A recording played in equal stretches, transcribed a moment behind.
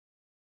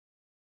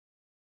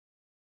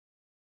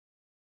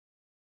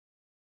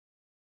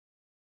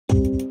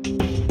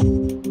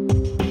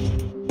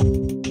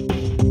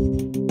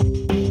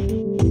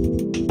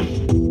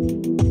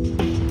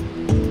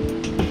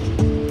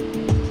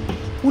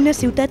Una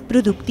ciutat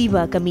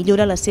productiva que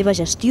millora la seva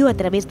gestió a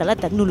través de la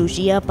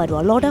tecnologia, però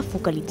alhora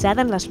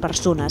focalitzada en les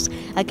persones.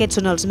 Aquests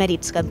són els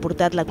mèrits que han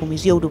portat la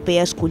Comissió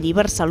Europea a escollir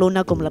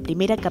Barcelona com la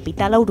primera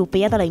capital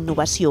europea de la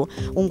innovació,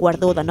 un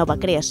guardó de nova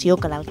creació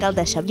que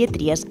l'alcalde Xavier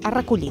Trias ha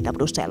recollit a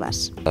Brussel·les.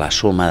 La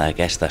suma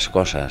d'aquestes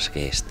coses,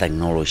 que és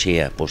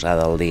tecnologia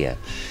posada al dia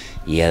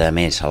i, a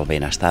més, el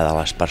benestar de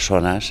les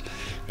persones,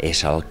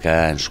 és el que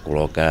ens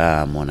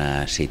col·loca en una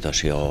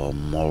situació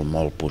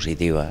molt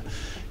positiva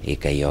i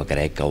que jo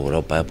crec que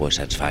Europa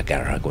ens fa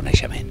aquest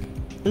reconeixement.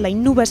 La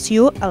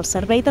innovació al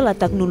servei de la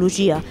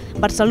tecnologia.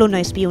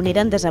 Barcelona és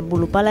pionera en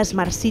desenvolupar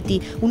l'Smart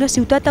City, una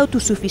ciutat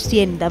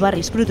autosuficient de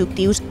barris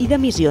productius i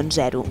d'emissions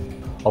zero.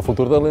 El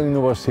futur de la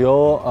innovació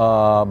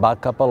va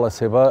cap a la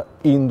seva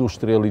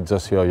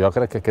industrialització. Jo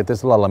crec que aquest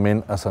és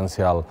l'element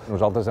essencial.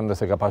 Nosaltres hem de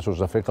ser capaços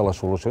de fer que les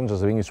solucions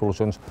esdevinguin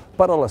solucions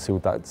per a les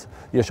ciutats,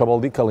 i això vol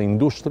dir que la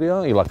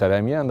indústria i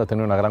l'acadèmia han de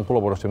tenir una gran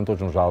col·laboració amb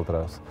tots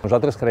nosaltres.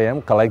 Nosaltres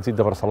creiem que l'èxit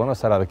de Barcelona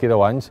serà d'aquí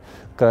 10 anys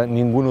que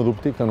ningú no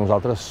dubti que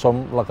nosaltres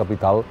som la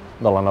capital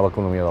de la nova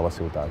economia de les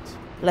ciutats.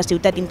 La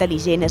ciutat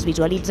intel·ligent es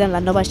visualitza en la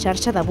nova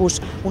xarxa de bus,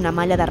 una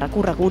malla de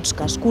recorreguts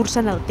que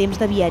escurcen el temps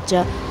de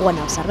viatge, o en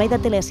el servei de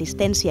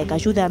teleassistència que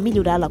ajuda a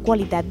millorar la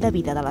qualitat de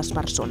vida de les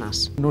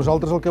persones.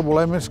 Nosaltres el que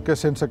volem és que,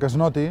 sense que es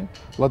noti,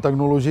 la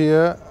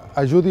tecnologia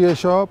ajudi a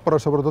això, però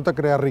sobretot a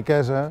crear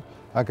riquesa,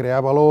 a crear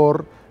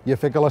valor i a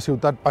fer que la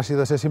ciutat passi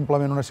de ser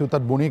simplement una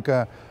ciutat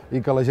bonica i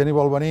que la gent hi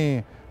vol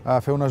venir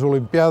a fer unes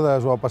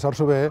olimpiades o a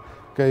passar-s'ho bé,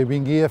 que hi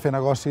vingui a fer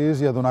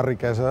negocis i a donar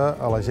riquesa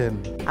a la gent.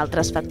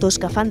 Altres factors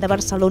que fan de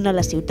Barcelona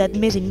la ciutat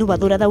més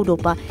innovadora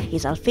d'Europa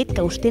és el fet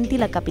que ostenti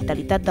la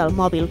capitalitat del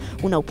mòbil,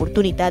 una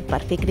oportunitat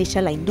per fer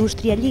créixer la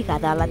indústria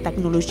lligada a la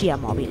tecnologia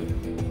mòbil.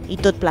 I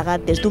tot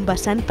plegat des d'un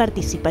vessant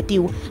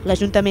participatiu.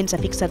 L'Ajuntament s'ha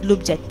fixat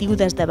l'objectiu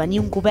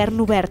d'esdevenir un govern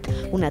obert,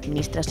 una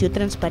administració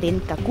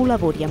transparent que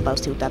col·labori amb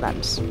els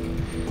ciutadans.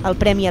 El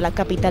Premi a la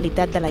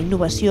Capitalitat de la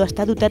Innovació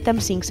està dotat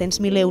amb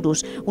 500.000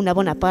 euros. Una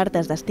bona part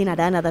es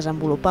destinaran a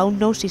desenvolupar un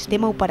nou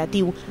sistema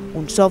operatiu,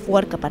 un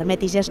software que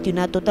permeti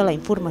gestionar tota la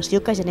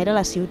informació que genera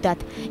la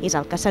ciutat. És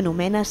el que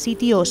s'anomena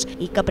CityOS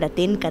i que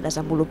pretén que,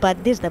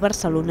 desenvolupat des de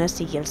Barcelona,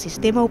 sigui el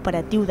sistema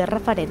operatiu de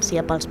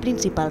referència pels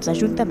principals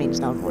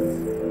ajuntaments del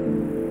món.